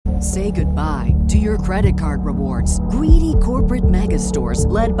Say goodbye to your credit card rewards. Greedy corporate mega stores,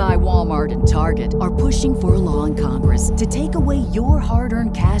 led by Walmart and Target, are pushing for a law in Congress to take away your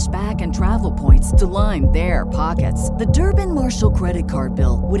hard-earned cash back and travel points to line their pockets. The Durbin-Marshall credit card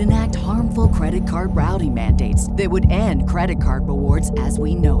bill would enact harmful credit card routing mandates that would end credit card rewards as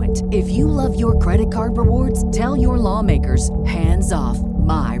we know it. If you love your credit card rewards, tell your lawmakers, hands off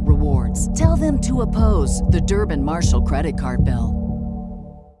my rewards. Tell them to oppose the Durbin-Marshall credit card bill.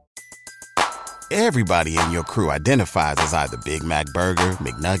 Everybody in your crew identifies as either Big Mac Burger,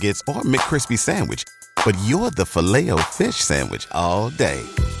 McNuggets, or McCrispy Sandwich. But you're the Filet-O-Fish Sandwich all day.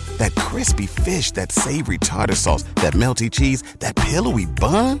 That crispy fish, that savory tartar sauce, that melty cheese, that pillowy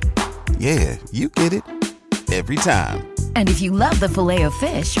bun. Yeah, you get it. Every time. And if you love the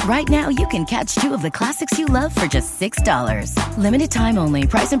Filet-O-Fish, right now you can catch two of the classics you love for just $6. Limited time only.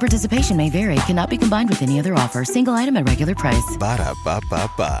 Price and participation may vary. Cannot be combined with any other offer. Single item at regular price.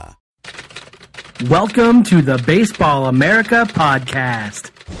 Ba-da-ba-ba-ba. Welcome to the Baseball America podcast.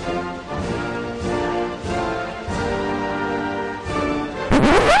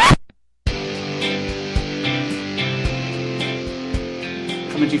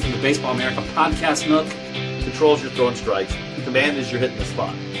 Coming to you from the Baseball America podcast nook. Controls, you're throwing strikes. Command is you're hitting the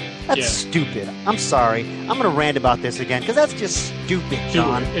spot. That's stupid. I'm sorry. I'm going to rant about this again because that's just stupid,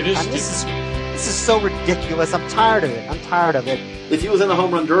 John. It is stupid. This is so ridiculous. I'm tired of it. If he was in the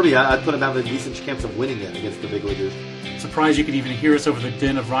home run derby, I'd put him out of a decent chance of winning it against the big leaguers. Surprised you could even hear us over the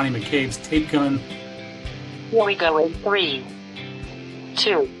din of Ronnie McCabe's tape gun. Here we go in 3,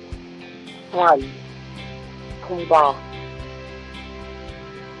 2, 1. Play ball.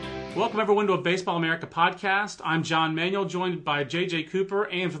 Welcome everyone to a Baseball America podcast. I'm John Manuel, joined by J.J. Cooper,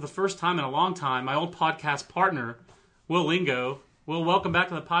 and for the first time in a long time, my old podcast partner, Will Lingo. Will, welcome back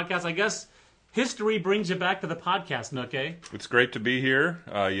to the podcast. I guess history brings you back to the podcast nook, eh? It's great to be here.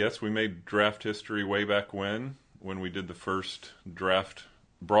 Yes, we made draft history way back when we did the first draft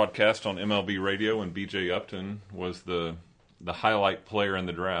broadcast on MLB Radio, when B.J. Upton was the highlight player in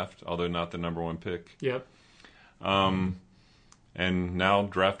the draft, although not the number one pick. Yep. And now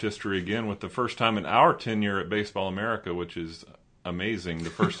draft history again with the first time in our tenure at Baseball America, which is amazing. The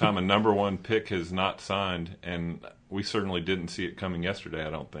first time a number one pick has not signed, and we certainly didn't see it coming yesterday, I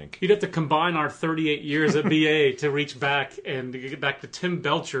don't think. You'd have to combine our 38 years at BA to reach back and to get back to Tim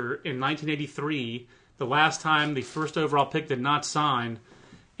Belcher in 1983, the last time the first overall pick did not sign,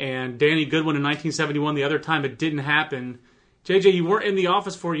 and Danny Goodwin in 1971, the other time it didn't happen. JJ, you weren't in the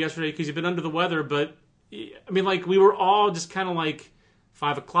office for yesterday because you've been under the weather, but I mean, like, we were all just kind of like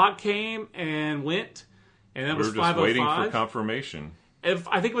 5 o'clock came and went, and then it was 5:05. We were just waiting for confirmation.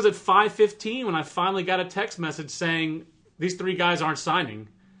 I think it was at 5:15 when I finally got a text message saying these three guys aren't signing,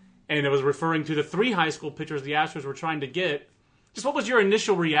 and it was referring to the 3 high school pitchers the Astros were trying to get. Just what was your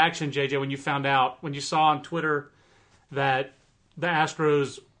initial reaction, JJ, when you found out, when you saw on Twitter that the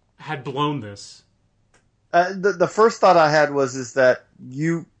Astros had blown this? The first thought I had is that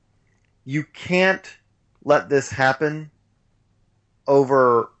you can't let this happen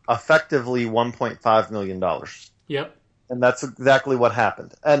over effectively $1.5 million. Yep. And that's exactly what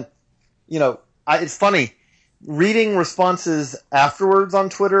happened. And, it's funny, reading responses afterwards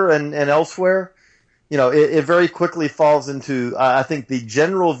on Twitter and elsewhere, it very quickly falls into, I think the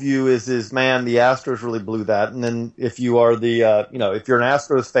general view is, man, the Astros really blew that. And then if you are if you're an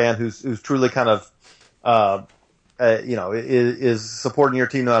Astros fan who's truly kind of, is supporting your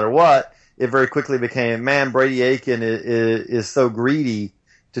team no matter what, it very quickly became, man, Brady Aiken is so greedy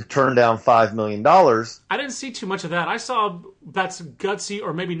to turn down $5 million. I didn't see too much of that. I saw that's gutsy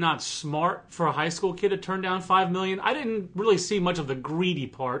or maybe not smart for a high school kid to turn down $5 million. I didn't really see much of the greedy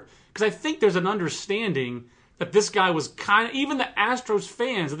part because I think there's an understanding that this guy was kind of, even the Astros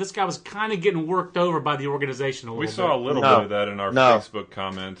fans, that this guy was kind of getting worked over by the organization a little bit. We saw a little bit of that in our Facebook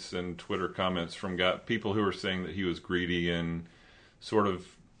comments and Twitter comments from people who were saying that he was greedy and sort of,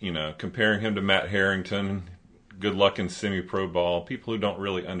 comparing him to Matt Harrington, good luck in semi-pro ball, people who don't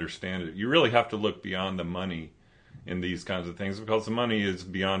really understand it. You really have to look beyond the money in these kinds of things because the money is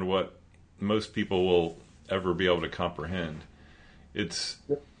beyond what most people will ever be able to comprehend. It's,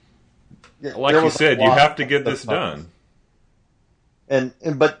 like you said, you have to get this done.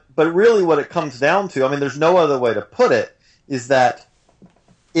 But really what it comes down to, I mean, there's no other way to put it, is that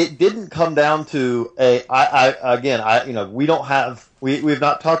it didn't come down to we've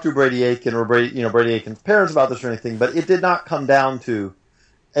not talked to Brady Aiken or Brady Aiken's parents about this or anything, but it did not come down to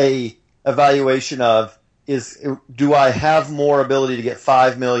a evaluation of do I have more ability to get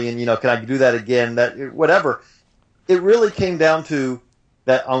 $5 million? Can I do that again? That whatever. It really came down to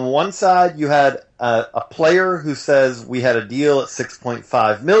that on one side you had a player who says we had a deal at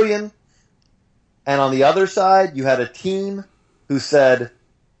 $6.5 million, and on the other side you had a team who said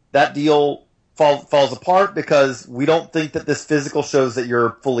that deal falls apart because we don't think that this physical shows that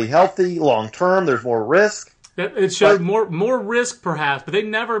you're fully healthy long term. There's more risk. It showed more risk, perhaps, but they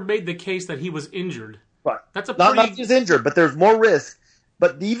never made the case that he was injured. Right. That's not just injured, but there's more risk.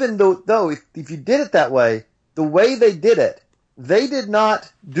 But even though if you did it that way, the way they did it, they did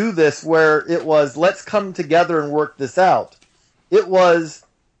not do this where it was, let's come together and work this out. It was,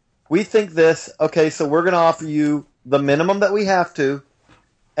 we think this, okay, so we're going to offer you the minimum that we have to,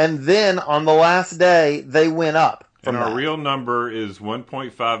 and then on the last day, they went up. And our real number is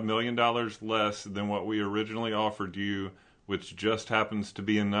 $1.5 million less than what we originally offered you, which just happens to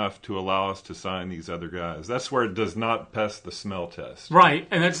be enough to allow us to sign these other guys. That's where it does not pass the smell test. Right,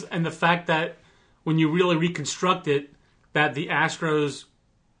 and the fact that when you really reconstruct it, that the Astros,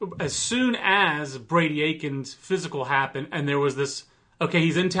 as soon as Brady Aiken's physical happened, and there was this, okay,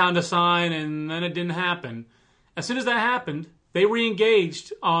 he's in town to sign, and then it didn't happen. As soon as that happened, they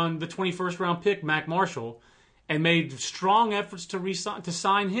re-engaged on the 21st round pick, Mac Marshall, and made strong efforts to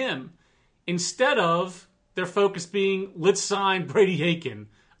sign him, instead of their focus being, let's sign Brady Aiken.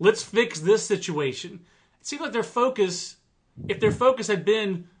 Let's fix this situation. It seems like their focus, if their focus had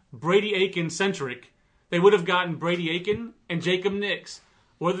been Brady Aiken-centric, they would have gotten Brady Aiken and Jacob Nix.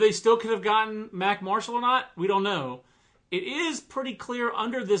 Whether they still could have gotten Mac Marshall or not, we don't know. It is pretty clear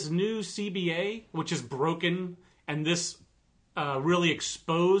under this new CBA, which is broken, and this really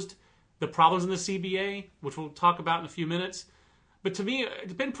exposed the problems in the CBA, which we'll talk about in a few minutes. But to me,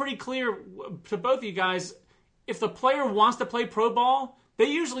 it's been pretty clear to both of you guys, if the player wants to play pro ball, they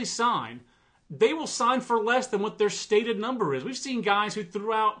usually sign. They will sign for less than what their stated number is. We've seen guys who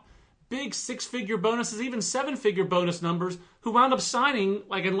threw out big six-figure bonuses, even seven-figure bonus numbers, who wound up signing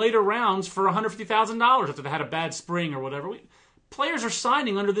like in later rounds for $150,000 after they had a bad spring or whatever. Players are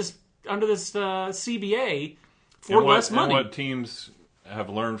signing under this CBA for less money. And what teams have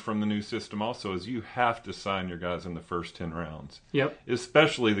learned from the new system also is you have to sign your guys in the first 10 rounds. Yep.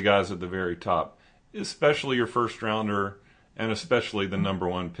 Especially the guys at the very top. Especially your first rounder and especially the number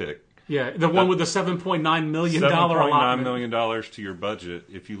one pick. Yeah, the one with the $7.9 million allotment. $7.9 million to your budget.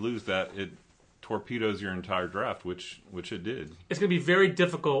 If you lose that, it torpedoes your entire draft, which it did. It's going to be very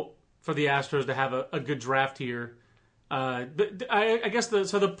difficult for the Astros to have a good draft here. But I guess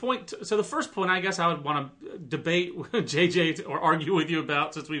the first point I guess I would want to debate JJ or argue with you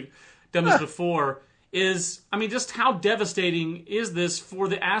about, since we've done this before, is, I mean, just how devastating is this for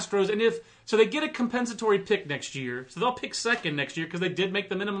the Astros? And so they get a compensatory pick next year, so they'll pick second next year because they did make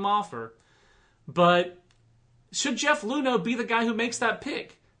the minimum offer. But should Jeff Luhnow be the guy who makes that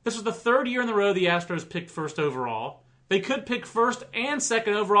pick? This was the third year in a row the Astros picked first overall. They could pick first and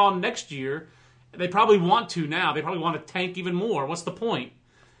second overall next year. They probably want to now. They probably want to tank even more. What's the point?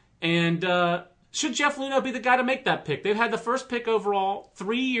 And should Jeff Luhnow be the guy to make that pick? They've had the first pick overall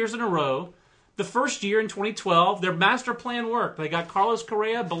 3 years in a row. The first year in 2012, their master plan worked. They got Carlos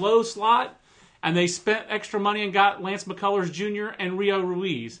Correa below slot, and they spent extra money and got Lance McCullers Jr. and Rio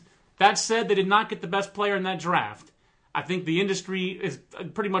Ruiz. That said, they did not get the best player in that draft. I think the industry is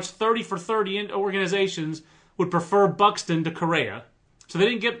pretty much 30 for 30 organizations would prefer Buxton to Correa. So they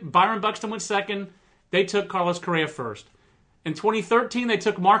didn't get Byron Buxton went second. They took Carlos Correa first. In 2013, they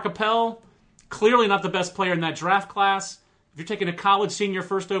took Mark Appel. Clearly not the best player in that draft class. If you're taking a college senior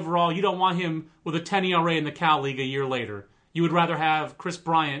first overall, you don't want him with a 10 ERA in the Cal League a year later. You would rather have Chris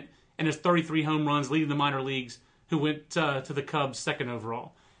Bryant and his 33 home runs leading the minor leagues, who went to the Cubs second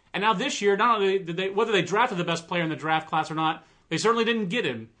overall. And now this year, not only did they, whether they drafted the best player in the draft class or not, they certainly didn't get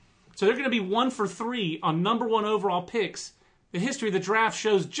him. So they're going to be 1 for 3 on number one overall picks. The history of the draft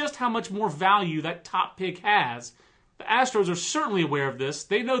shows just how much more value that top pick has. The Astros are certainly aware of this.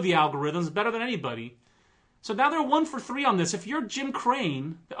 They know the algorithms better than anybody. So now they're 1 for 3 on this. If you're Jim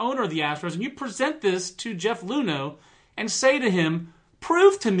Crane, the owner of the Astros, and you present this to Jeff Luhnow and say to him,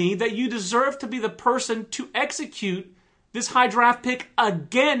 prove to me that you deserve to be the person to execute this high draft pick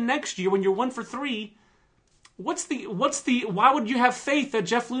again next year when you're 1 for 3, why would you have faith that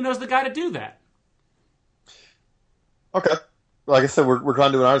Jeff Luhnow's the guy to do that? Okay. Like I said, we're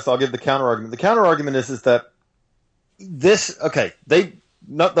trying to do an artist, so I'll give the counter argument. The counter argument is that the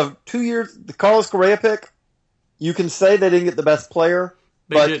 2 years, the Carlos Correa pick, you can say they didn't get the best player.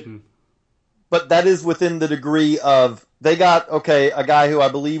 They didn't. But that is within the degree of, they got, a guy who I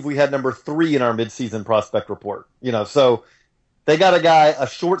believe we had number 3 in our midseason prospect report. So they got a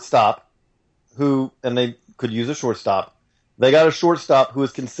shortstop and they could use a shortstop. They got a shortstop who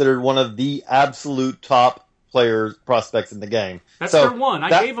is considered one of the absolute top prospects in the game. That's so their one.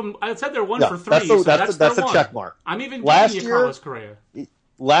 I said they're one for 3. That's a check mark. I'm even giving you Carlos Correa.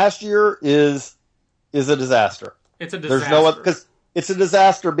 Last year is a disaster. It's a disaster. There's no because it's a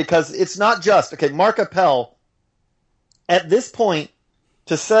disaster because it's not just Mark Appel. At this point,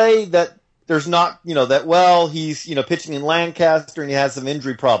 to say that there's not he's pitching in Lancaster and he has some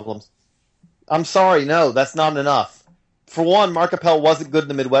injury problems. I'm sorry, no, that's not enough. For one, Mark Appel wasn't good in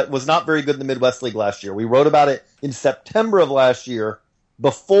the Midwest. Was not very good in the Midwest League last year. We wrote about it in September of last year,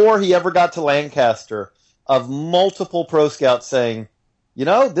 before he ever got to Lancaster, of multiple pro scouts saying,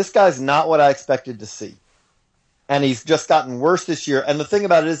 this guy's not what I expected to see. And he's just gotten worse this year. And the thing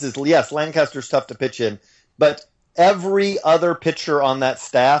about it is yes, Lancaster's tough to pitch in, but every other pitcher on that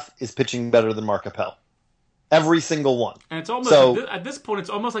staff is pitching better than Mark Appel. Every single one. And it's almost at this point, it's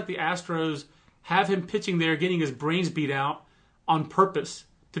almost like the Astros have him pitching there, getting his brains beat out on purpose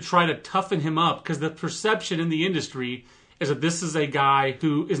to try to toughen him up, because the perception in the industry is that this is a guy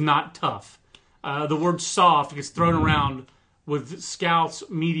who is not tough. The word soft gets thrown around with scouts,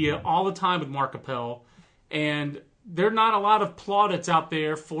 media, all the time with Mark Appel, and there are not a lot of plaudits out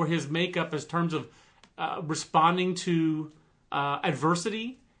there for his makeup in terms of responding to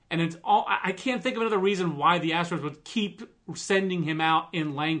adversity. And it's all. I can't think of another reason why the Astros would keep sending him out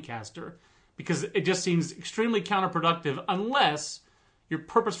in Lancaster, because it just seems extremely counterproductive unless you're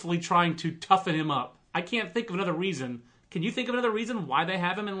purposefully trying to toughen him up. I can't think of another reason. Can you think of another reason why they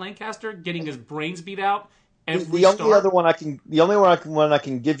have him in Lancaster, getting his brains beat out every start? The only one I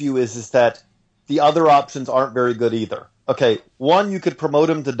can give you is that the other options aren't very good either. Okay, one, you could promote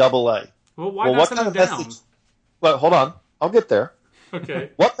him to AA. Well, why not send him down? Message? Well, hold on, I'll get there. Okay.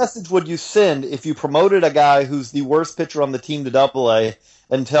 What message would you send if you promoted a guy who's the worst pitcher on the team to AA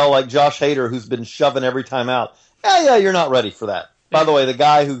and tell Josh Hader, who's been shoving every time out, you're not ready for that. By the way, the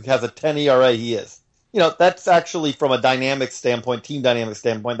guy who has a 10 ERA, he is. That's actually from a dynamic standpoint, team dynamic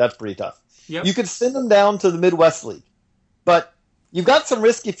standpoint, that's pretty tough. Yep. You could send him down to the Midwest League, but you've got some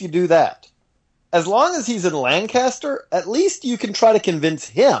risk if you do that. As long as he's in Lancaster, at least you can try to convince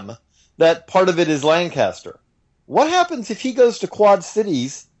him that part of it is Lancaster. What happens if he goes to Quad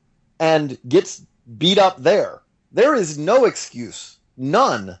Cities and gets beat up there? There is no excuse,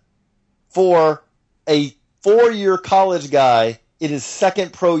 none, for a 4-year college guy in his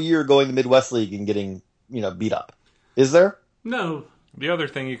second pro year going to the Midwest League and getting, beat up. Is there? No. The other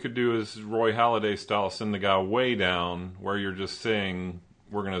thing you could do is Roy Halladay style, send the guy way down, where you're just saying,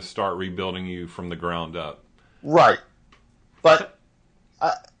 we're going to start rebuilding you from the ground up. Right. But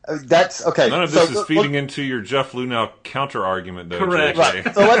that's okay. None of this is feeding into your Jeff Luhnow counter argument, though. Correct. JJ.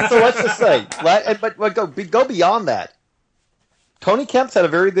 Right. So let's just say, but go beyond that. Tony Kemp's had a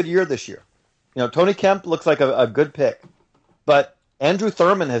very good year this year. Tony Kemp looks like a good pick, but Andrew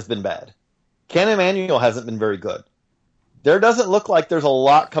Thurman has been bad. Ken Emanuel hasn't been very good. There doesn't look like there's a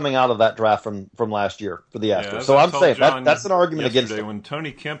lot coming out of that draft from last year for the Astros. Yeah, so I'm saying John that's an argument against it. When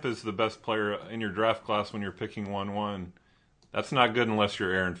Tony Kemp is the best player in your draft class when you're picking 1-1, that's not good unless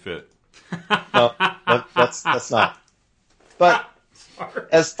you're Aaron Fitt. No, that's not. But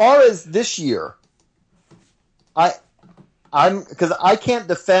as far as this year, I'm because I can't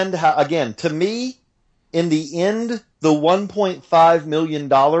defend how, again, to me, in the end, the $1.5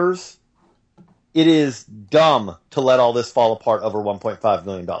 million, it is dumb to let all this fall apart over $1.5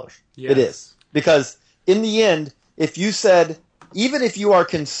 million. Yes. It is. Because in the end, if you said, even if you are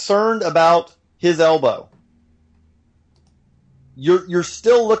concerned about his elbow, you're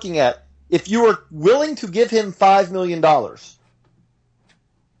still looking at, if you are willing to give him $5 million,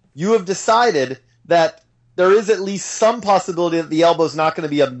 you have decided that there is at least some possibility that the elbow is not going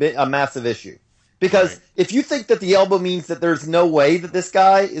to be a massive issue. Because if you think that the elbow means that there's no way that this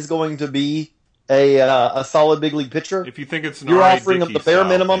guy is going to be a solid big league pitcher, if you think it's you're offering him the bare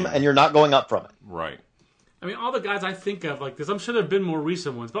minimum and you're not going up from it. Right. I mean, all the guys I think of like this, I'm sure there have been more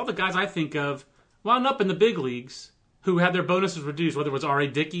recent ones, but all the guys I think of wound up in the big leagues who had their bonuses reduced, whether it was R.A.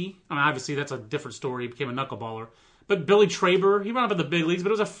 Dickey. I mean, obviously that's a different story. He became a knuckleballer. But Billy Traber, he wound up in the big leagues, but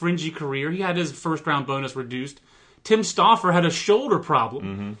it was a fringy career. He had his first-round bonus reduced. Tim Stauffer had a shoulder problem.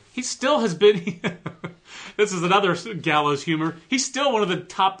 Mm-hmm. He still has been... This is another gallows humor. He's still one of the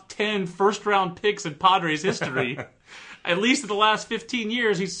top 10 first-round picks in Padres history. At least in the last 15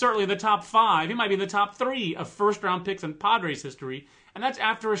 years, he's certainly in the top 5. He might be in the top 3 of first-round picks in Padres history. And that's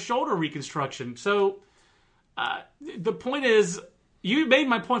after a shoulder reconstruction. So the point is, you made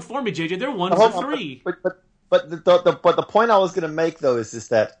my point for me, JJ. They're 1 for 3. But the point I was going to make, though, is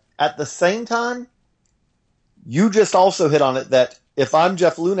that at the same time, you just also hit on it that if I'm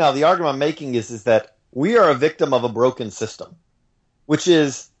Jeff Luhnow, the argument I'm making is that we are a victim of a broken system, which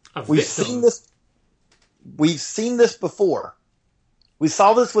is we've seen this. we've seen this before. We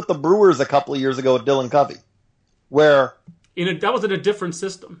saw this with the Brewers a couple of years ago with Dylan Covey, where that was in a different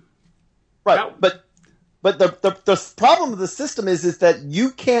system, right? But the problem with the system is that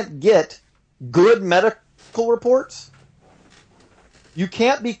you can't get good medical reports. You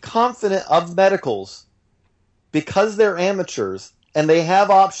can't be confident of medicals because they're amateurs and they have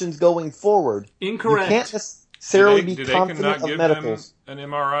options going forward. Incorrect. You can't necessarily be Did confident Aiken not of give medicals. them an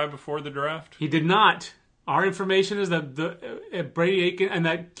MRI before the draft? He did not. Our information is that Brady Aiken and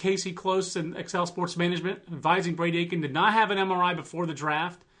that Casey Close and Excel Sports Management advising Brady Aiken did not have an MRI before the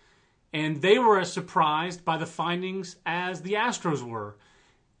draft, and they were as surprised by the findings as the Astros were.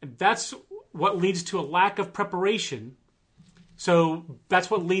 And that's what leads to a lack of preparation. So that's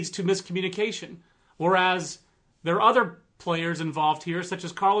what leads to miscommunication. Whereas there are other players involved here, such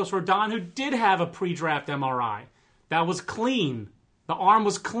as Carlos Rodon, who did have a pre-draft MRI. That was clean. The arm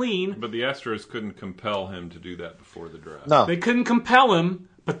was clean. But the Astros couldn't compel him to do that before the draft. No. They couldn't compel him,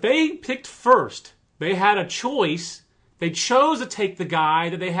 but they picked first. They had a choice. They chose to take the guy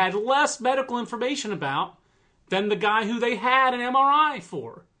that they had less medical information about than the guy who they had an MRI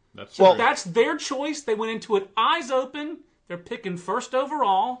for. That's their choice. They went into it eyes open. They're picking first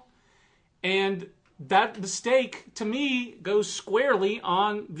overall. And that mistake, to me, goes squarely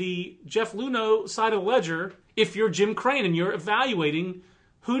on the Jeff Luhnow side of the ledger. If you're Jim Crane and you're evaluating,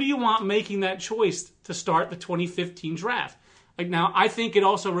 who do you want making that choice to start the 2015 draft? Now, I think it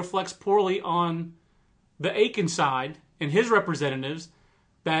also reflects poorly on the Aiken side and his representatives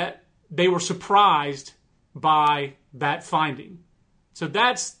that they were surprised by that finding. So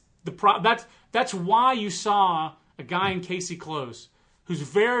that's why you saw a guy in Casey Close, who's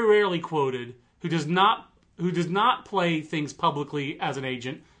very rarely quoted, who does not play things publicly as an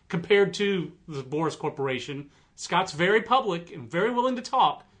agent, compared to the Boras Corporation. Scott's very public and very willing to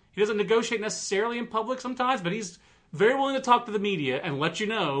talk. He doesn't negotiate necessarily in public sometimes, but he's very willing to talk to the media and let you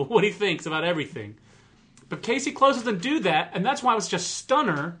know what he thinks about everything. But Casey Close doesn't do that, and that's why it was just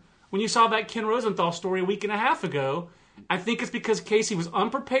stunner when you saw that Ken Rosenthal story a week and a half ago. I think it's because Casey was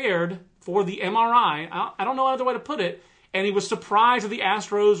unprepared for the MRI. I don't know other way to put it. And he was surprised that the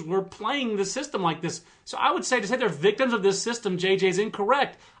Astros were playing the system like this. So I would say to say they're victims of this system, JJ, is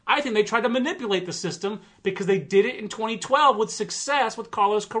incorrect. I think they tried to manipulate the system because they did it in 2012 with success with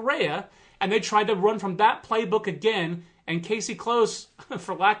Carlos Correa, and they tried to run from that playbook again. And Casey Close,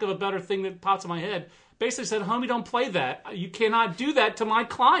 for lack of a better thing that pops in my head, basically said, homie, don't play that. You cannot do that to my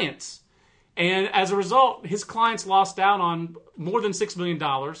clients. And as a result, his clients lost out on more than $6 million.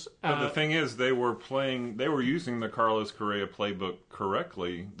 But the thing is, they were using the Carlos Correa playbook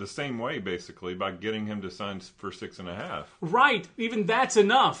correctly, the same way, basically, by getting him to sign for $6.5. Right. Even that's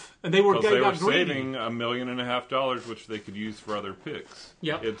enough. And they were saving $1.5 million, which they could use for other picks.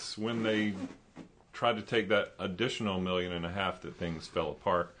 Yep. It's when they tried to take that additional $1.5 million that things fell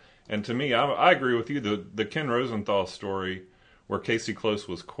apart. And to me, I agree with you. The Ken Rosenthal story, where Casey Close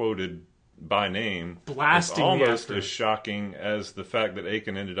was quoted by name, blasting almost as shocking as the fact that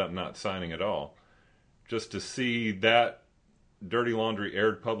Aiken ended up not signing at all. Just to see that dirty laundry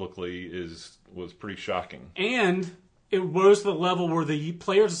aired publicly was pretty shocking. And it rose to the level where the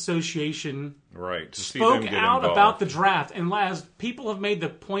Players Association spoke out about the draft. And as people have made the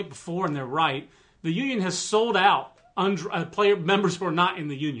point before, and they're right, the union has sold out player members who are not in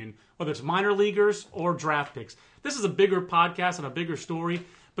the union, whether it's minor leaguers or draft picks. This is a bigger podcast and a bigger story.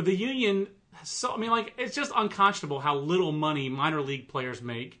 But the union, it's just unconscionable how little money minor league players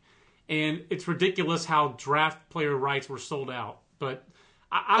make. And it's ridiculous how draft player rights were sold out. But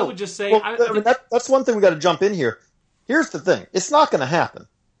I would just say... that's one thing we got to jump in here. Here's the thing. It's not going to happen.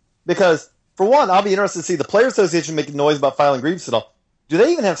 Because, for one, I'll be interested to see the Players Association making noise about filing grievances at all. Do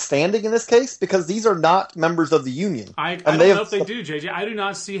they even have standing in this case? Because these are not members of the union. I don't know if they do, JJ. I do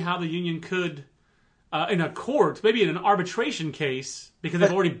not see how the union could... in a court, maybe in an arbitration case, because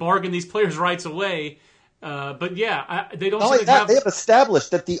they've already bargained these players' rights away. But yeah, they don't. Not only that, they have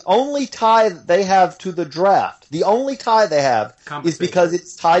established that the only tie that they have to the draft, the only tie they have, is because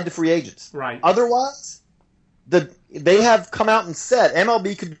it's tied to free agents. Right. Otherwise, they have come out and said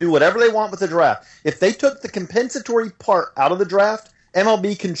MLB could do whatever they want with the draft. If they took the compensatory part out of the draft,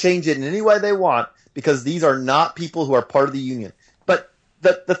 MLB can change it in any way they want because these are not people who are part of the union. But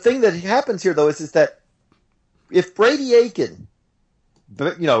the thing that happens here, though, is that if Brady Aiken,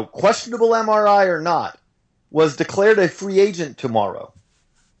 questionable MRI or not, was declared a free agent tomorrow,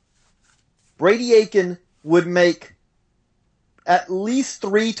 Brady Aiken would make at least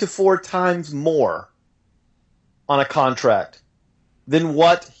 3 to 4 times more on a contract than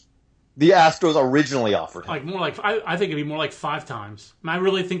what the Astros originally offered him. I think it'd be more like 5 times. I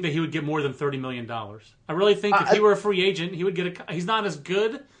really think that he would get more than $30 million. I really think if he were a free agent, he would get he's not as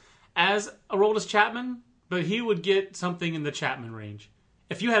good as Aroldis Chapman, but he would get something in the Chapman range.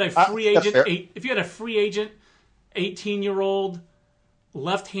 If you had a free agent, 18-year-old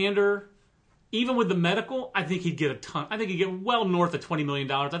left-hander, even with the medical, I think he'd get a ton. I think he'd get well north of $20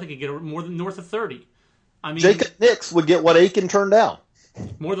 million. I think he'd get north of 30. I mean, Jacob Nix would get what Aiken turned down.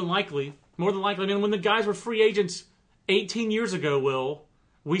 More than likely. I mean, when the guys were free agents 18 years ago,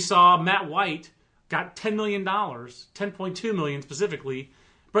 we saw Matt White got $10 million, $10.2 million specifically.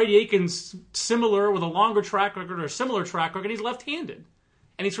 Brady Aiken's similar with a longer track record or a similar track record. He's left-handed.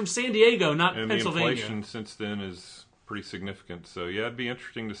 And he's from San Diego, not Pennsylvania. And the inflation since then is pretty significant. So, yeah, it'd be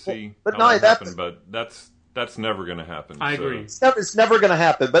interesting to see how that happen. But that's never going to happen. I agree. It's never going to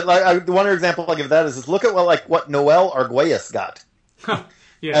happen. But the one example I'll give that is look at what Noel Arguelles got.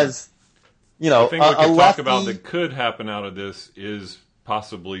 Yeah. As, you know, I think what we could talk about that could happen out of this is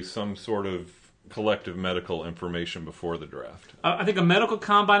possibly some sort of collective medical information before the draft. I think a medical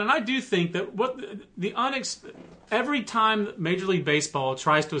combine, and I do think that every time Major League Baseball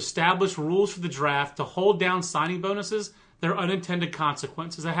tries to establish rules for the draft to hold down signing bonuses, there are unintended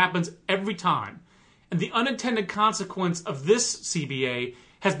consequences. It happens every time. And the unintended consequence of this CBA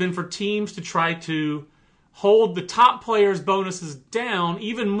has been for teams to try to hold the top players' bonuses down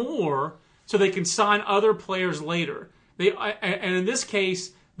even more so they can sign other players later. And in this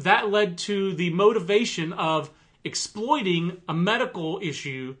case, that led to the motivation of exploiting a medical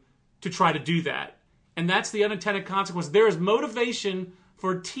issue to try to do that. And that's the unintended consequence. There is motivation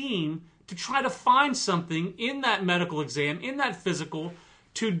for a team to try to find something in that medical exam, in that physical,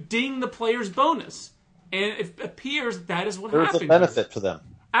 to ding the player's bonus. And it appears that is what happened. There's a benefit to them.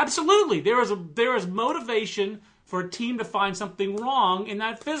 Absolutely. There is motivation for a team to find something wrong in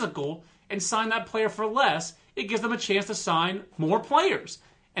that physical and sign that player for less. It gives them a chance to sign more players.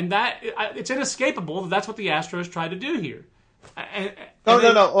 And it's inescapable that that's what the Astros tried to do here.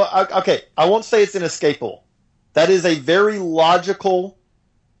 No. Okay, I won't say it's inescapable. That is a very logical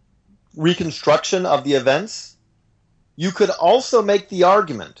reconstruction of the events. You could also make the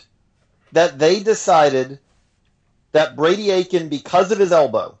argument that they decided that Brady Aiken, because of his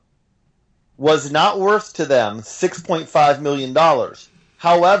elbow, was not worth to them $6.5 million.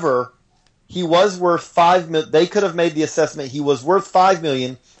 However, he was worth $5 million. They could have made the assessment he was worth $5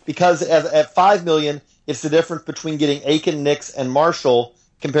 million because at $5 million, it's the difference between getting Aiken, Nix, and Marshall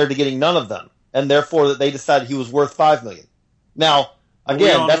compared to getting none of them. And therefore, that they decided he was worth $5 million. Now,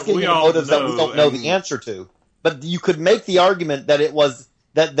 again, that's getting into motives that we don't know the answer to. But you could make the argument that it was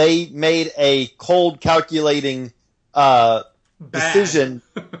that they made a cold calculating decision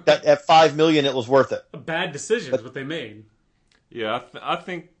that at $5 million it was worth it. A bad decision is what they made. Yeah, I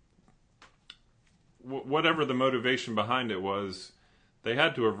think whatever the motivation behind it was, they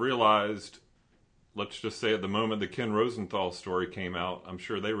had to have realized, let's just say at the moment the Ken Rosenthal story came out, I'm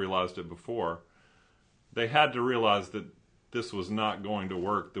sure they realized it before, they had to realize that this was not going to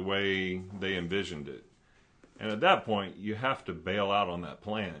work the way they envisioned it. And at that point, you have to bail out on that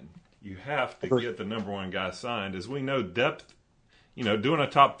plan. You have to get the number one guy signed. As we know, depth, doing a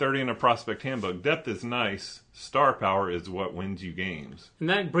top 30 in a prospect handbook, depth is nice. Star power is what wins you games. And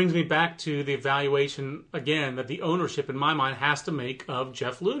that brings me back to the evaluation, again, that the ownership, in my mind, has to make of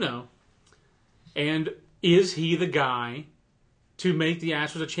Jeff Luhnow. And is he the guy to make the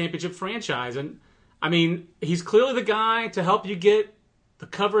Astros a championship franchise? And, I mean, he's clearly the guy to help you get the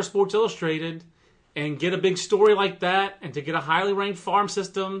cover of Sports Illustrated and get a big story like that and to get a highly ranked farm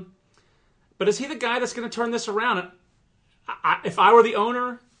system. But is he the guy that's going to turn this around? If I were the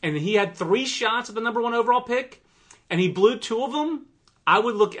owner and he had 3 shots at the number 1 overall pick and he blew 2 of them, I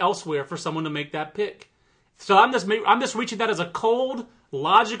would look elsewhere for someone to make that pick. So I'm just reaching that as a cold,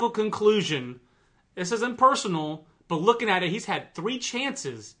 logical conclusion. This isn't personal, but looking at it, he's had 3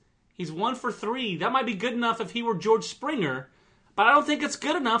 chances. He's 1 for 3. That might be good enough if he were George Springer, but I don't think it's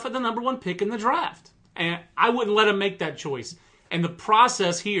good enough at the number 1 pick in the draft. And I wouldn't let him make that choice. And the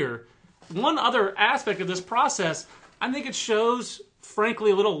process here, one other aspect of this process, I think it shows,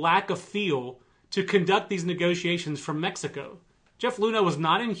 frankly, a little lack of feel to conduct these negotiations from Mexico. Jeff Luhnow was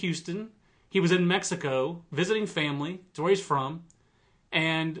not in Houston. He was in Mexico visiting family. That's where he's from.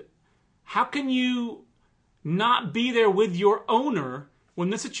 And how can you not be there with your owner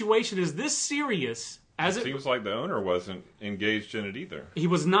when the situation is this serious? It seems like the owner wasn't engaged in it either. He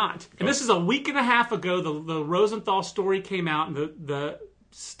was not. And this is a week and a half ago. The Rosenthal story came out and the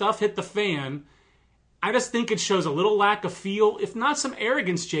stuff hit the fan. I just think it shows a little lack of feel, if not some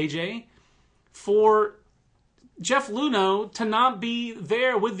arrogance, JJ, for Jeff Luhnow to not be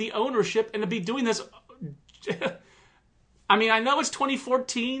there with the ownership and to be doing this. I mean, I know it's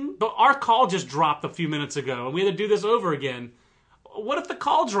 2014, but our call just dropped a few minutes ago, and we had to do this over again. What if the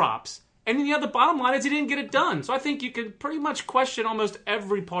call drops? And the bottom line is he didn't get it done. So I think you can pretty much question almost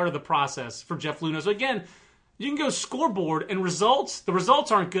every part of the process for Jeff Luhnow. So again, you can go scoreboard and results. The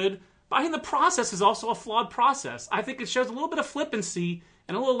results aren't good, but I think the process is also a flawed process. I think it shows a little bit of flippancy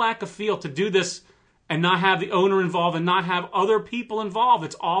and a little lack of feel to do this and not have the owner involved and not have other people involved.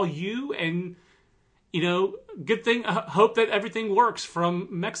 It's all you and, good thing. Hope that everything works from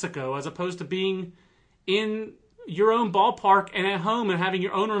Mexico as opposed to being in your own ballpark and at home and having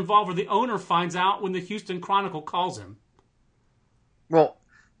your owner involved where the owner finds out when the Houston Chronicle calls him. Well,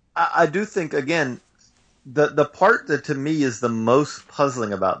 I do think, again, the part that to me is the most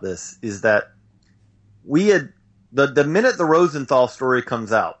puzzling about this is that we had, the minute the Rosenthal story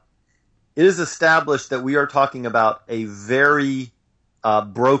comes out, it is established that we are talking about a very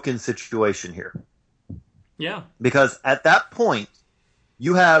broken situation here. Yeah. Because at that point,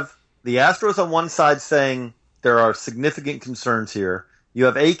 you have the Astros on one side saying there are significant concerns here. You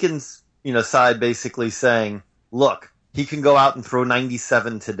have Aiken's, side basically saying, look, he can go out and throw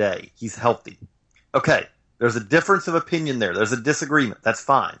 97 today. He's healthy. Okay, there's a difference of opinion there. There's a disagreement. That's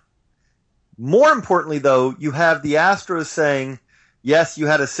fine. More importantly, though, you have the Astros saying, yes, you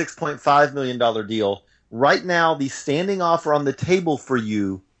had a $6.5 million deal. Right now, the standing offer on the table for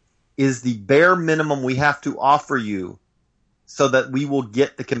you is the bare minimum we have to offer you so that we will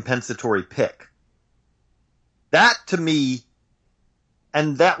get the compensatory pick. That, to me,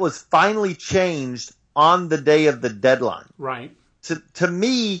 and that was finally changed on the day of the deadline. Right. To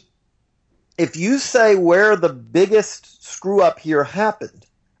me, if you say where the biggest screw-up here happened,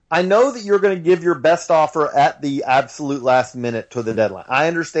 I know that you're going to give your best offer at the absolute last minute to the deadline. I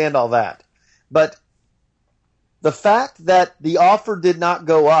understand all that. But the fact that the offer did not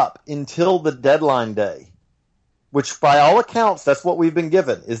go up until the deadline day, which by all accounts, that's what we've been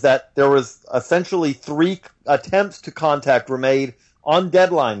given, is that there was essentially 3 attempts to contact were made on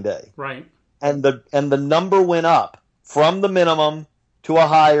deadline day. Right. And the number went up from the minimum to a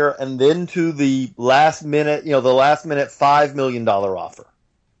higher and then to the last minute $5 million offer.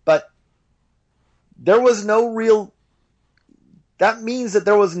 But there was that means that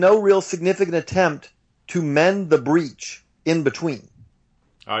there was no real significant attempt to mend the breach in between.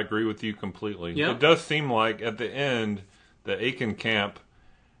 I agree with you completely. Yep. It does seem like at the end, the Aiken camp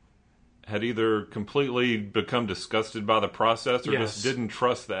had either completely become disgusted by the process or just didn't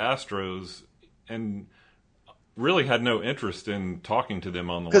trust the Astros and really had no interest in talking to them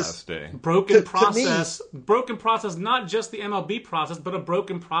on the last day. Broken process, not just the MLB process, but a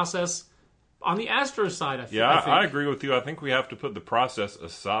broken process on the Astros side, I think. I agree with you. I think we have to put the process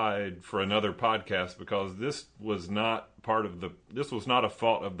aside for another podcast because this was not a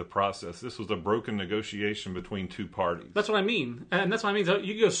fault of the process. This was a broken negotiation between two parties. That's what I mean. And that's what I mean. So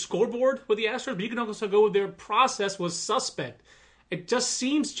you can go scoreboard with the Astros, but you can also go with their process was suspect. It just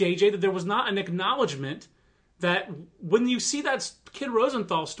seems, JJ, that there was not an acknowledgement that when you see that Kid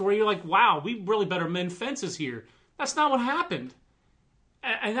Rosenthal story, you're like, wow, we really better mend fences here. That's not what happened.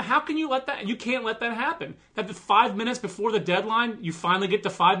 And how can you let that? You can't let that happen. That the 5 minutes before the deadline, you finally get to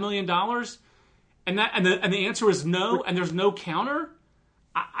 $5 million, and the answer is no, and there's no counter.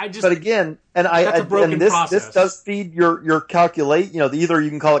 I just. But again, this does feed your calculate. Either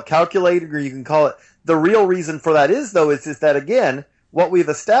you can call it calculated or you can call it. The real reason for that is that again, what we've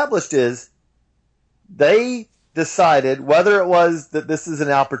established is they decided whether it was that this is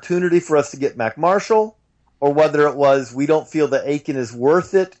an opportunity for us to get Mac Marshall, or whether it was we don't feel that Aiken is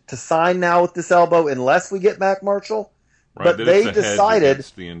worth it to sign now with this elbow unless we get Mac Marshall. Right, but they decided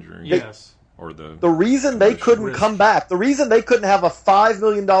the injury. Yes. Or the reason they couldn't come back, the reason they couldn't have a $5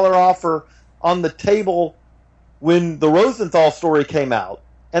 million offer on the table when the Rosenthal story came out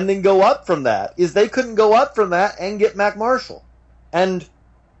and then go up from that is they couldn't go up from that and get Mac Marshall. And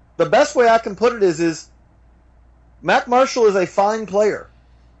the best way I can put it is Mac Marshall is a fine player.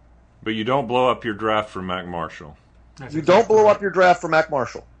 But you don't blow up your draft for Mac Marshall. You don't blow up your draft for Mac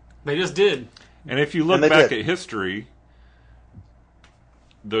Marshall. They just did. And if you look back at history,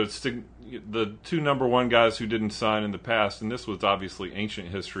 the two number one guys who didn't sign in the past, and this was obviously ancient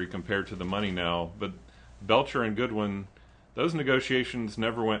history compared to the money now, but Belcher and Goodwin, those negotiations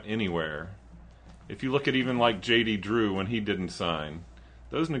never went anywhere. If you look at even like J.D. Drew when he didn't sign,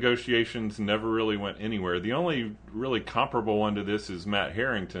 those negotiations never really went anywhere. The only really comparable one to this is Matt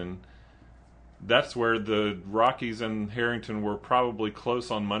Harrington. That's where the Rockies and Harrington were probably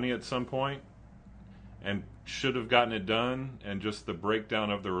close on money at some point and should have gotten it done, and just the breakdown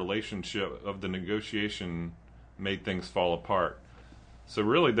of the relationship of the negotiation made things fall apart. So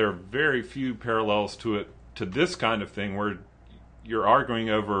really, there are very few parallels to this kind of thing where you're arguing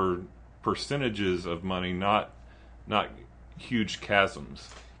over percentages of money, not huge chasms.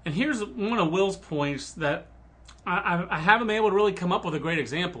 And here's one of Will's points that I haven't been able to really come up with a great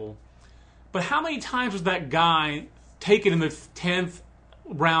example. But how many times was that guy taken in the 10th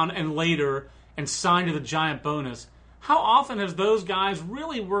round and later and signed to the giant bonus? How often has those guys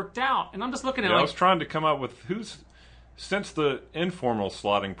really worked out? And I'm just looking at I was trying to come up with since the informal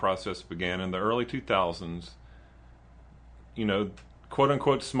slotting process began in the early 2000s,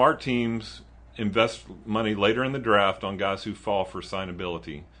 quote-unquote smart teams invest money later in the draft on guys who fall for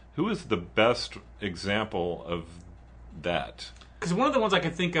signability. Who is the best example of that? Because one of the ones I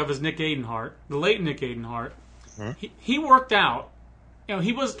can think of is Nick Adenhart, the late Nick Adenhart. Mm-hmm. He worked out.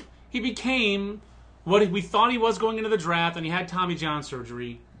 He became what we thought he was going into the draft, and he had Tommy John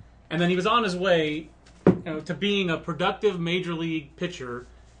surgery, and then he was on his way to being a productive major league pitcher,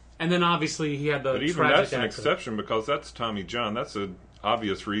 and then obviously he had the tragic accident. But even that's an exception because that's Tommy John. That's an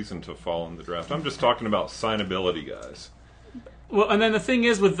obvious reason to fall in the draft. I'm just talking about signability guys. Well, and then the thing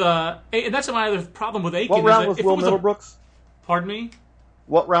is with and that's my other problem with Aiken. What round was Will Middlebrooks? Pardon me?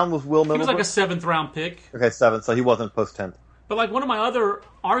 What round was Will Middlebrooks? He was like a 7th round pick. Okay, 7th, so he wasn't post 10th. But like one of my other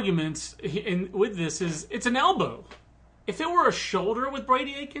arguments with this is it's an elbow. If it were a shoulder with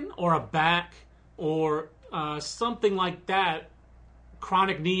Brady Aiken or a back or something like that,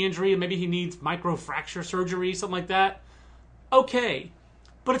 chronic knee injury, and maybe he needs microfracture surgery, something like that, okay.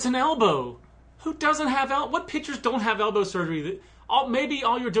 But it's an elbow. Who doesn't have what pitchers don't have elbow surgery? Maybe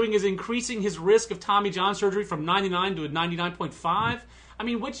all you're doing is increasing his risk of Tommy John surgery from 99 to a 99.5. I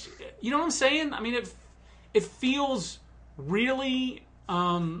mean, you know what I'm saying? I mean, it feels really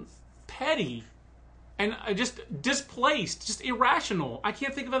petty and just displaced, just irrational. I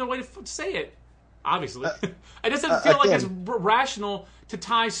can't think of another way to say it. Obviously, it doesn't feel like it's rational to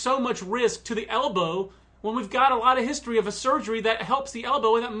tie so much risk to the elbow when we've got a lot of history of a surgery that helps the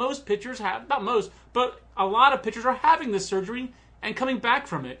elbow and that most pitchers have. Not most, but a lot of pitchers are having this surgery and coming back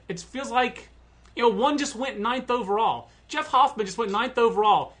from it. It feels like, one just went 9th overall. Jeff Hoffman just went 9th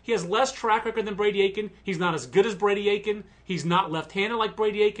overall. He has less track record than Brady Aiken. He's not as good as Brady Aiken. He's not left-handed like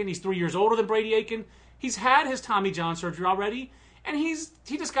Brady Aiken. He's 3 years older than Brady Aiken. He's had his Tommy John surgery already, and he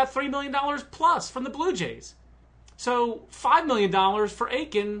just got $3 million plus from the Blue Jays. So $5 million for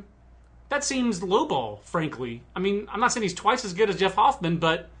Aiken, that seems lowball, frankly. I mean, I'm not saying he's twice as good as Jeff Hoffman,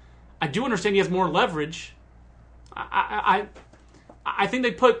 but I do understand he has more leverage. I think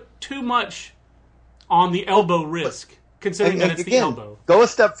they put too much on the elbow risk, considering that it's the elbow. Go a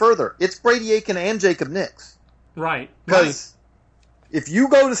step further. It's Brady Aiken and Jacob Nix. Right. Because if you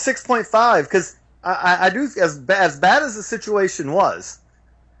go to 6.5, because I do, as bad as the situation was,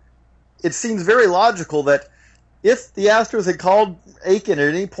 it seems very logical that if the Astros had called Aiken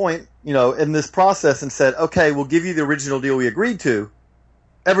at any point, in this process and said, okay, we'll give you the original deal we agreed to,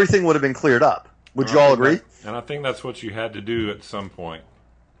 everything would have been cleared up. Would you all agree? And I think that's what you had to do at some point.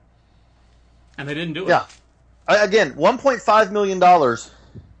 And they didn't do it. Yeah. Again, $1.5 million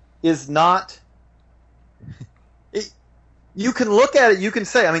is not... You can look at it, you can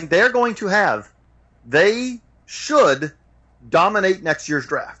say, they should dominate next year's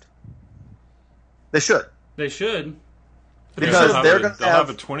draft. They should. They should. Because they'll have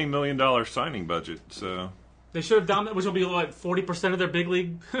a $20 million signing budget, so... They should have dominated, which will be like 40% of their big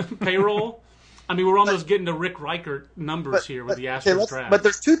league payroll. I mean, we're almost getting to Rick Reichert numbers here with the Astros draft. But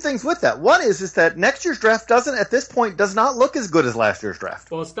there's two things with that. One is that next year's draft does not look as good as last year's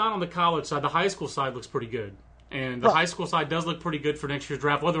draft. Well, it's not on the college side. The high school side looks pretty good. And the high school side does look pretty good for next year's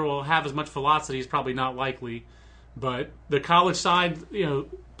draft. Whether it will have as much velocity is probably not likely. But the college side,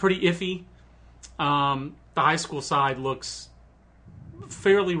 pretty iffy. The high school side looks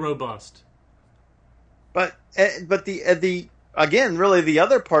fairly robust. But the again, really the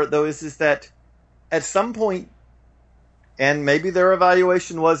other part though is that at some point, and maybe their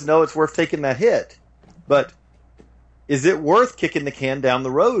evaluation was no, it's worth taking that hit, but is it worth kicking the can down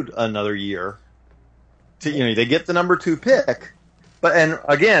the road another year? They get the number 2 pick, and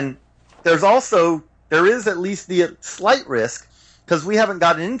again, there is at least the slight risk because we haven't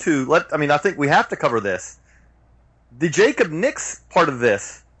gotten into. I think we have to cover this. The Jacob Nix part of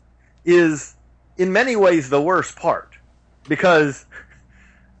this is in many ways the worst part because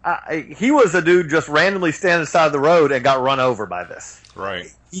he was a dude just randomly standing side of the road and got run over by this.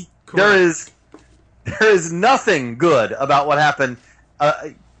 Right. There is nothing good about what happened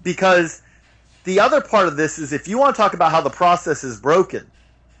because the other part of this is if you want to talk about how the process is broken,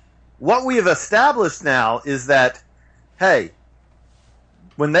 what we have established now is that, hey,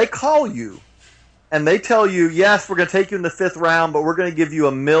 when they call you, and they tell you, yes, we're going to take you in the 5th round, but we're going to give you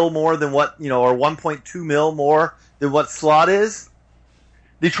 $1 million more than what, or $1.2 million more than what slot is.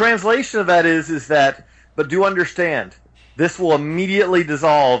 The translation of that is that, but do understand, this will immediately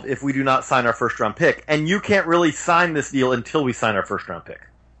dissolve if we do not sign our first-round pick, and you can't really sign this deal until we sign our first-round pick.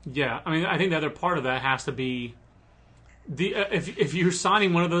 Yeah, I mean, I think the other part of that has to be if you're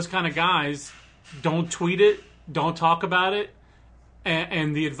signing one of those kind of guys, don't tweet it, don't talk about it,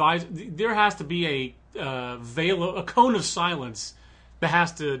 and the advice. There has to be a cone of silence that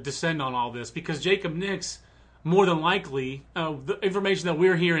has to descend on all this, because Jacob Nix, more than likely, the information that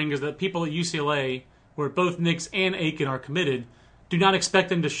we're hearing is that people at UCLA, where both Nix and Aiken are committed, do not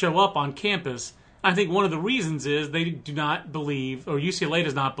expect him to show up on campus. I think one of the reasons is they do not believe, or UCLA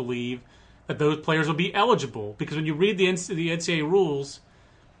does not believe, that those players will be eligible. Because when you read the NCAA rules,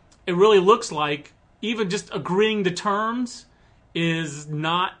 it really looks like even just agreeing to terms is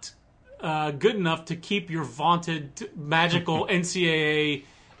not good enough to keep your vaunted magical NCAA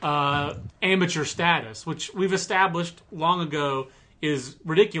amateur status, which we've established long ago is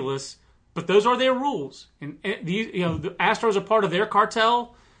ridiculous. But those are their rules, and the Astros are part of their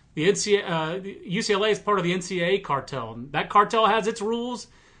cartel. The UCLA is part of the NCAA cartel. That cartel has its rules,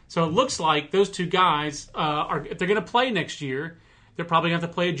 so it looks like those two guys if they're going to play next year, they're probably going to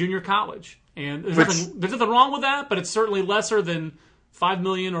have to play a junior college. And there's nothing wrong with that, but it's certainly lesser than $5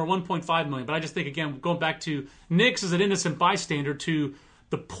 million or $1.5 million. But I just think, again, going back to Nix as an innocent bystander to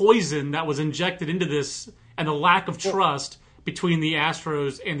the poison that was injected into this and the lack of trust between the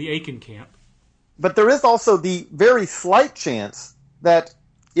Astros and the Aiken camp. But there is also the very slight chance that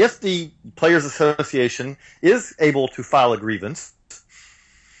if the Players Association is able to file a grievance,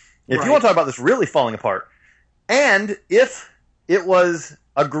 if you want to talk about this really falling apart, and if it was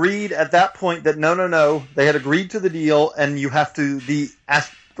agreed at that point that no, they had agreed to the deal, and the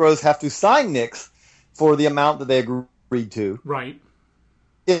Astros have to sign Nix for the amount that they agreed to. Right.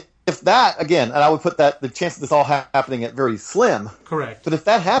 If that, again, and I would put that the chance of this all happening at very slim. Correct. But if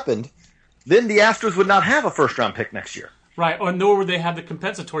that happened, then the Astros would not have a first-round pick next year. Right, or nor would they have the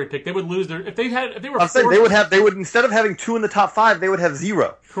compensatory pick. They would lose their if they were. I'm saying they would instead of having 2 in the top 5, they would have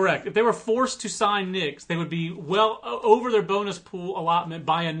 0. Correct. If they were forced to sign Nix, they would be well over their bonus pool allotment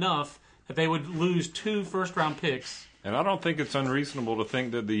by enough that they would lose 2 first-round picks. And I don't think it's unreasonable to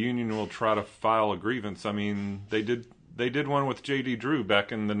think that the union will try to file a grievance. I mean, they did one with J.D. Drew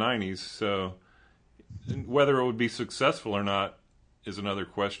back in the 90s, so whether it would be successful or not is another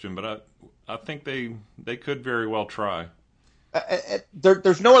question. But I think they could very well try.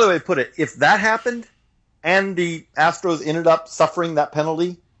 There's no other way to put it. If that happened and the Astros ended up suffering that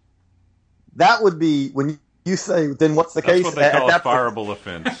penalty, that would be, when you say, then what's the case? That's what they call a fireable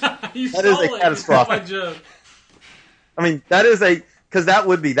offense. That is a catastrophic. I mean, because that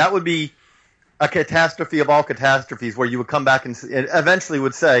would be a catastrophe of all catastrophes, where you would come back and eventually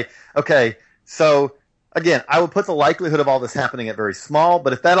would say, okay, so again, I would put the likelihood of all this happening at very small,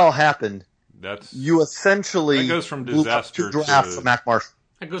 but if that all happened, you essentially that goes from disaster to drafts of Mac Marshall.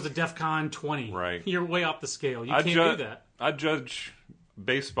 That goes to DEFCON 20. Right. You're way off the scale. You can't do that. I judge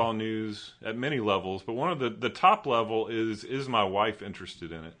baseball news at many levels, but one of the top level is my wife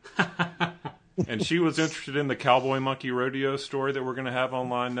interested in it? And she was interested in the Cowboy Monkey Rodeo story that we're going to have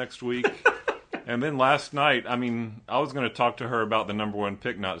online next week. And then last night, I mean, I was going to talk to her about the number 1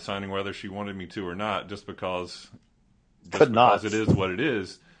 pick not signing, whether she wanted me to or not, just because it is what it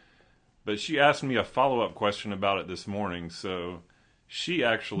is. But she asked me a follow-up question about it this morning, so she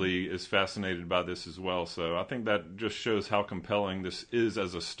actually is fascinated by this as well. So I think that just shows how compelling this is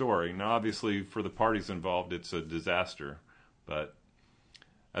as a story. Now, obviously, for the parties involved, it's a disaster, but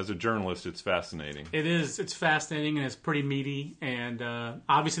as a journalist, it's fascinating. It is. It's fascinating, and it's pretty meaty. And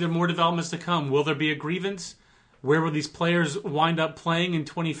obviously, there are more developments to come. Will there be a grievance? Where will these players wind up playing in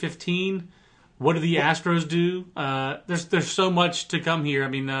 2015? What do the Astros do? There's so much to come here. I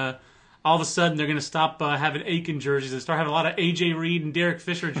mean, all of a sudden, they're going to stop having Aiken jerseys and start having a lot of A.J. Reed and Derek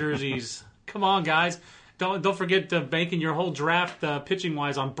Fisher jerseys. Come on, guys. Don't forget banking your whole draft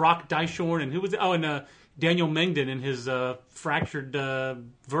pitching-wise on Brock Dyshorn and who was it? Oh, and Daniel Mengden and his fractured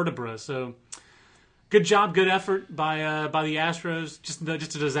vertebra. So, good job, good effort by the Astros. Just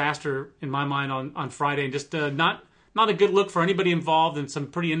a disaster in my mind on Friday, and just not a good look for anybody involved, and some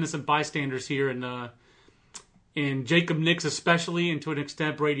pretty innocent bystanders here, and Jacob Nix especially, and to an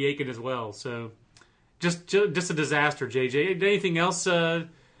extent Brady Aiken as well. So, just a disaster. JJ, anything else? One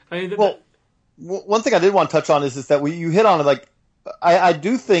thing I did want to touch on is that you hit on it. Like, I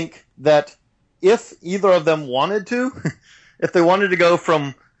do think that if either of them wanted to, if they wanted to go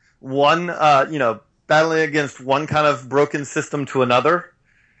from one, battling against one kind of broken system to another,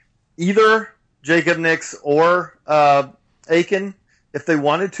 either Jacob Nix or Aiken, if they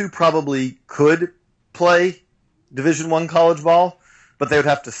wanted to, probably could play Division I college ball, but they would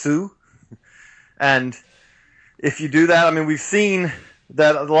have to sue. And if you do that, I mean, we've seen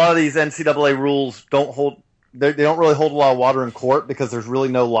that a lot of these NCAA rules don't hold. They don't really hold a lot of water in court because there's really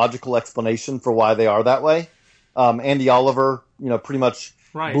no logical explanation for why they are that way. Andy Oliver, pretty much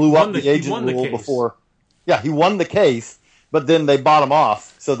blew up the agent rule before. Yeah, he won the case, but then they bought him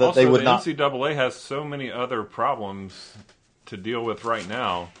off so that they would not. The NCAA has so many other problems to deal with right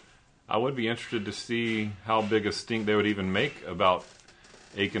now. I would be interested to see how big a stink they would even make about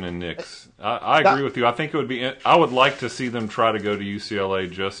Aiken and Nix. I agree with you. I think it would be. I would like to see them try to go to UCLA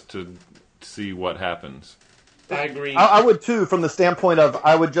just to see what happens. I agree. I would too, from the standpoint of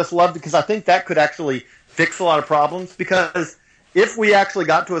I would just love to, because I think that could actually fix a lot of problems. Because if we actually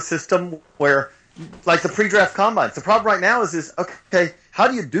got to a system where, like the pre-draft combines, the problem right now is okay, how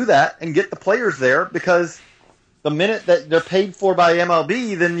do you do that and get the players there? Because the minute that they're paid for by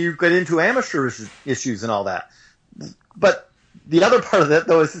MLB, then you get into amateur issues and all that. But the other part of that,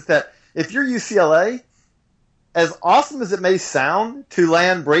 though, is that if you're UCLA, as awesome as it may sound to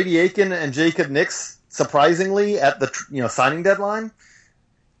land Brady Aiken and Jacob Nix, surprisingly, at the signing deadline,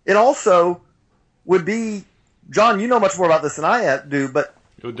 it also would be, John, you know much more about this than I do, but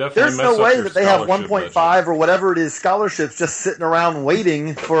there's no way that they have 1.5 or whatever it is scholarships just sitting around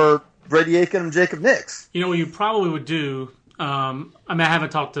waiting for Brady Aiken and Jacob Nix. What you probably would do, I haven't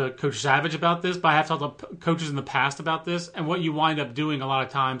talked to Coach Savage about this, but I have talked to coaches in the past about this, and what you wind up doing a lot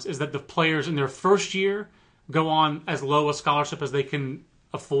of times is that the players in their first year go on as low a scholarship as they can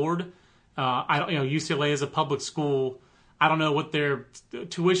afford. UCLA is a public school. I don't know what their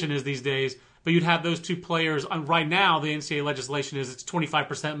tuition is these days, but you'd have those two players. Right now, the NCAA legislation is it's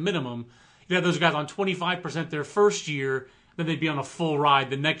 25% minimum. You'd have those guys on 25% their first year, then they'd be on a full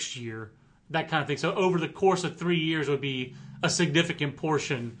ride the next year, that kind of thing. So over the course of 3 years would be a significant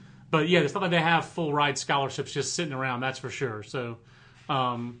portion. But yeah, it's not like they have full ride scholarships just sitting around, that's for sure. So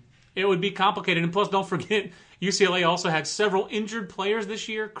it would be complicated. And plus, don't forget, UCLA also had several injured players this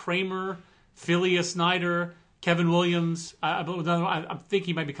year. Kramer, Philia Snyder, Kevin Williams. I think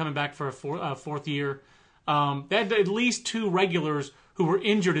he might be coming back for a fourth year. They had at least two regulars who were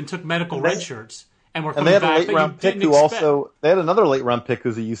injured and took medical red shirts and were coming back. And they had a late-round pick who also – they had another late-round pick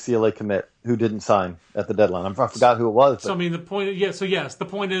who's a UCLA commit who didn't sign at the deadline. I forgot who it was. So, the point – the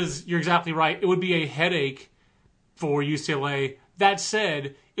point is you're exactly right. It would be a headache for UCLA. That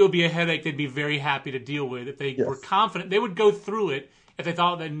said, it would be a headache they'd be very happy to deal with if they were confident. They would go through it if they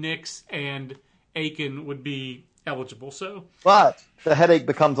thought that Nix and Aiken would be eligible. But the headache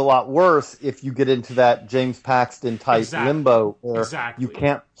becomes a lot worse if you get into that James Paxton type limbo where you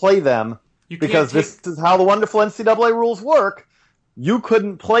can't play them because this is how the wonderful NCAA rules work. You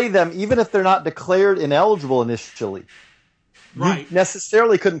couldn't play them even if they're not declared ineligible initially. Right. You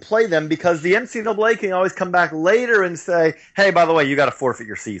necessarily couldn't play them because the NCAA can always come back later and say, hey, by the way, you got to forfeit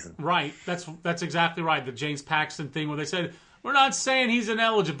your season. Right. That's exactly right. The James Paxton thing where they said, we're not saying he's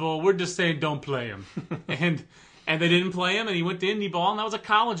ineligible. We're just saying don't play him. and they didn't play him, and he went to Indy ball, and that was a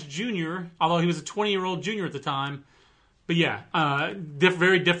college junior, although he was a 20-year-old junior at the time. But yeah,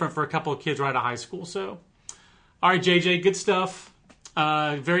 very different for a couple of kids right out of high school. So, all right, JJ, good stuff.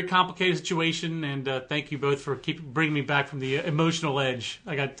 Very complicated situation, and thank you both for bringing me back from the emotional edge.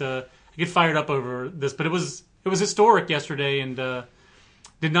 I get fired up over this, but it was historic yesterday, and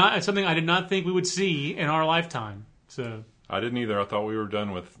something I did not think we would see in our lifetime. So I didn't either. I thought we were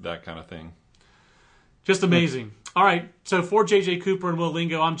done with that kind of thing. Just amazing. All right, so for JJ Cooper and Will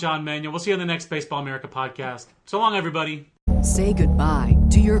Lingo, I'm John Manuel. We'll see you on the next Baseball America podcast. So long, everybody. Say goodbye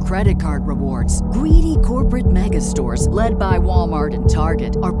to your credit card rewards. Greedy corporate mega stores, led by Walmart and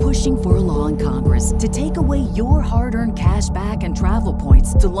Target, are pushing for a law in Congress to take away your hard-earned cash back and travel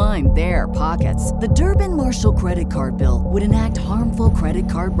points to line their pockets. The Durbin-Marshall credit card bill would enact harmful credit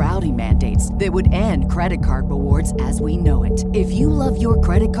card routing mandates that would end credit card rewards as we know it. If you love your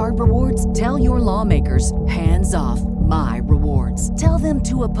credit card rewards, tell your lawmakers, hands off my rewards. Tell them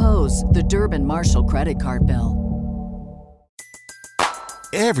to oppose the Durbin-Marshall credit card bill.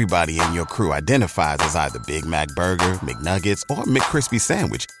 Everybody in your crew identifies as either Big Mac Burger, McNuggets, or McCrispy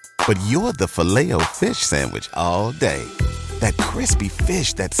Sandwich. But you're the Filet-O-Fish Sandwich all day. That crispy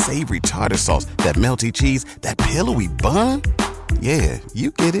fish, that savory tartar sauce, that melty cheese, that pillowy bun. Yeah,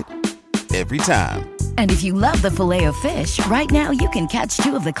 you get it. Every time. And if you love the Filet-O-Fish, right now you can catch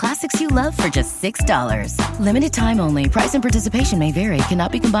two of the classics you love for just $6. Limited time only. Price and participation may vary.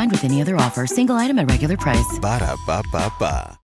 Cannot be combined with any other offer. Single item at regular price. Ba-da-ba-ba-ba.